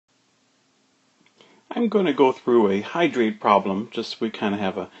I'm going to go through a hydrate problem just so we kind of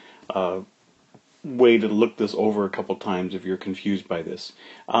have a way to look this over a couple times if you're confused by this.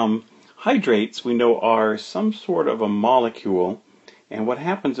 Hydrates, we know, are some sort of a molecule, and what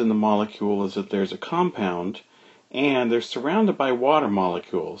happens in the molecule is that there's a compound and they're surrounded by water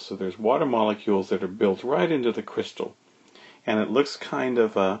molecules. So there's water molecules that are built right into the crystal. And it looks kind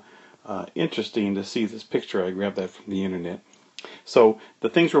of interesting to see this picture. I grabbed that from the internet. So the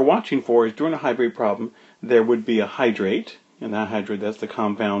things we're watching for is during a hydrate problem, there would be a hydrate, and that hydrate, that's the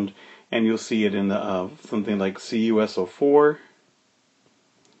compound, and you'll see it in the, something like CuSO4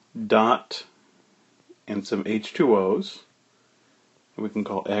 dot and some H2Os, we can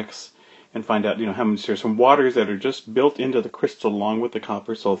call X, and find out, how many, there's some waters that are just built into the crystal along with the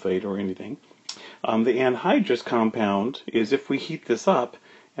copper sulfate or anything. The anhydrous compound is if we heat this up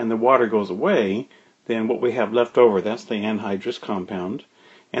and the water goes away, then what we have left over, that's the anhydrous compound.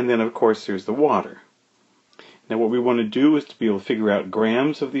 And then, of course, there's the water. Now, what we want to do is to be able to figure out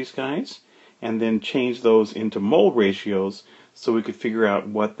grams of these guys and then change those into mole ratios so we could figure out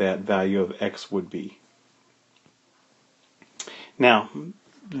what that value of X would be. Now,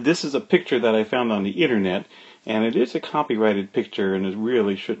 this is a picture that I found on the internet, and it is a copyrighted picture, and it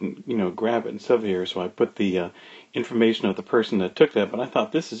really shouldn't, grab it and stuff here. So I put the information of the person that took that. But I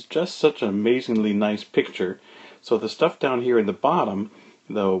thought this is just such an amazingly nice picture. So the stuff down here in the bottom,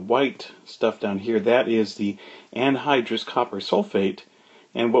 the white stuff down here, that is the anhydrous copper sulfate.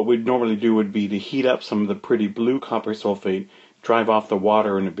 And what we'd normally do would be to heat up some of the pretty blue copper sulfate, drive off the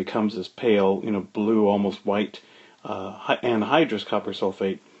water, and it becomes this pale, blue, almost white anhydrous copper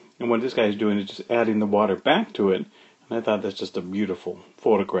sulfate. And what this guy is doing is just adding the water back to it. And I thought that's just a beautiful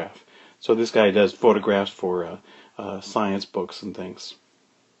photograph. So this guy does photographs for science books and things.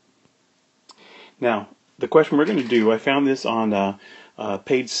 Now, the question we're going to do, I found this on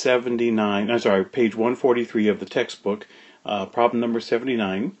page 143 of the textbook, problem number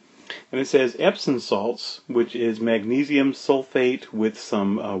 79. And it says Epsom salts, which is magnesium sulfate with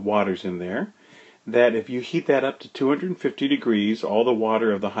some waters in there, that if you heat that up to 250 degrees, all the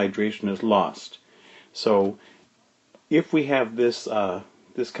water of the hydration is lost. So if we have this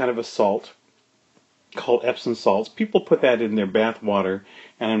this kind of a salt called Epsom salts, people put that in their bath water,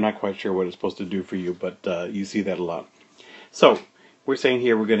 and I'm not quite sure what it's supposed to do for you, but you see that a lot. So we're saying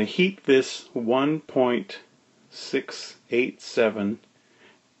here we're going to heat this 1.687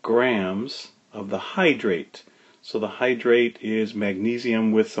 grams of the hydrate. So the hydrate is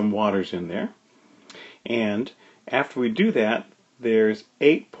magnesium with some waters in there. And after we do that, there's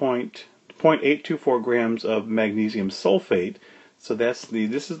 0.824 grams of magnesium sulfate. So this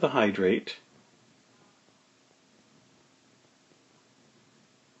is the hydrate.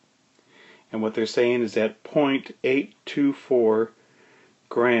 And what they're saying is that 0.824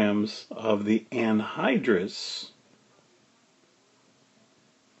 grams of the anhydrous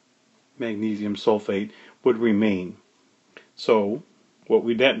magnesium sulfate would remain. So what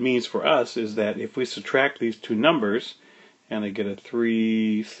that means for us is that if we subtract these two numbers, and I get I get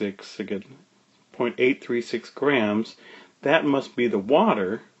 0.836 grams, that must be the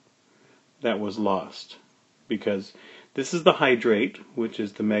water that was lost. Because this is the hydrate, which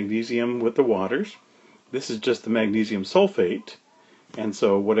is the magnesium with the waters. This is just the magnesium sulfate. And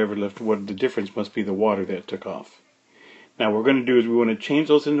so whatever left, what the difference must be the water that took off. Now what we're going to do is we want to change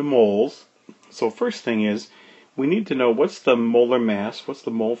those into moles. So first thing is, we need to know what's the molar mass, what's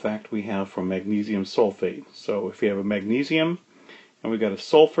the mole fact we have for magnesium sulfate. So if we have a magnesium, and we got a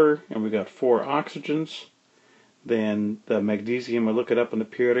sulfur, and we got 4 oxygens, then the magnesium, I look it up in the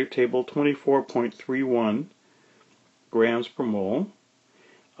periodic table, 24.31 grams per mole,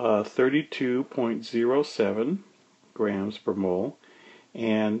 32.07 grams per mole,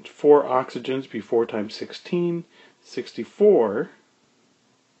 and 4 oxygens before times 16, 64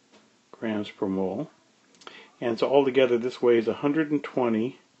 grams per mole. And so altogether this weighs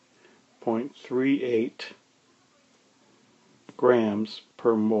 120.38 grams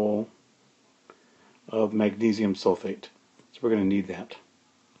per mole of magnesium sulfate. So we're going to need that.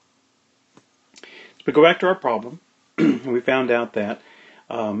 So we go back to our problem, and we found out that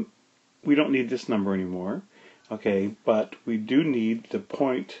we don't need this number anymore. Okay, but we do need the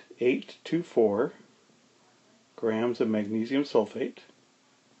 0.824 grams of magnesium sulfate.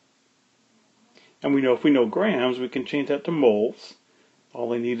 And we know if we know grams, we can change that to moles.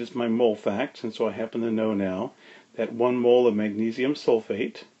 All I need is my mole facts, and so I happen to know now that 1 mole of magnesium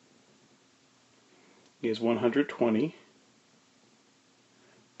sulfate is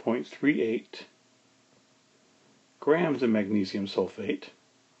 120.38 grams of magnesium sulfate.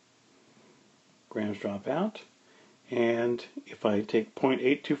 Grams drop out. And if I take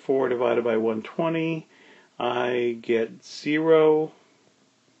 0.824 divided by 120, I get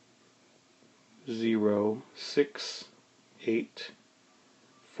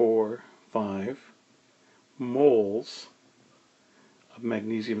 0.06845 moles of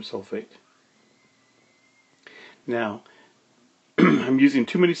magnesium sulfate. Now, I'm using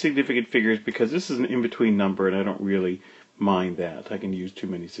too many significant figures because this is an in-between number and I don't really mind that. I can use too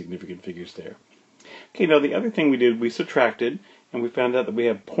many significant figures there. Okay, now the other thing we did, we subtracted and we found out that we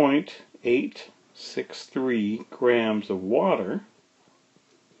have 0.863 grams of water.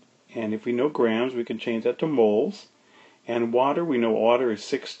 And if we know grams, we can change that to moles. And water, we know water is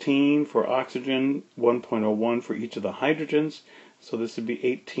 16 for oxygen, 1.01 for each of the hydrogens. So this would be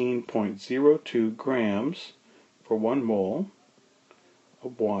 18.02 grams for 1 mole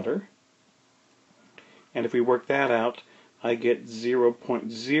of water. And if we work that out, I get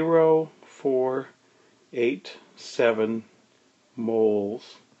 0.0487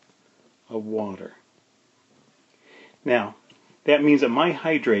 moles of water. Now, that means that my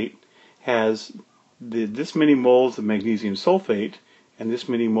hydrate has this many moles of magnesium sulfate and this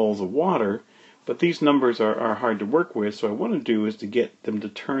many moles of water, but these numbers are hard to work with, so what I want to do is to get them to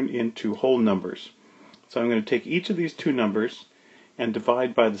turn into whole numbers. So I'm going to take each of these two numbers and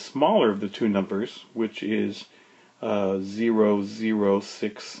divide by the smaller of the two numbers, which is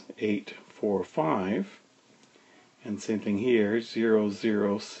 0.06845, and same thing here,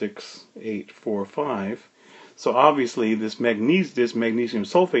 0.06845. So obviously this magnesium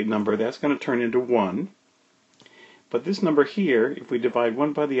sulfate number, that's going to turn into 1. But this number here, if we divide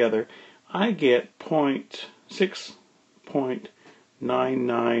one by the other, I get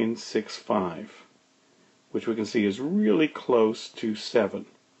 6.9965, which we can see is really close to 7.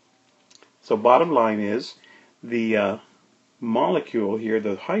 So bottom line is, the molecule here,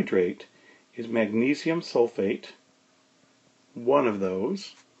 the hydrate, is magnesium sulfate, one of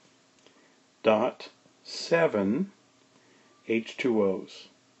those, dot 7 H2Os.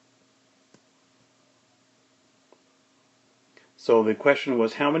 So the question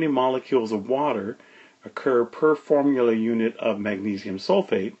was, how many molecules of water occur per formula unit of magnesium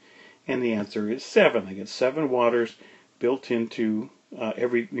sulfate? And the answer is 7. I get 7 waters built into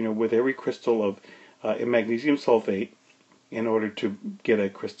with every crystal of magnesium sulfate in order to get a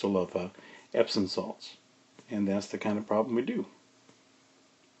crystal of Epsom salts. And that's the kind of problem we do.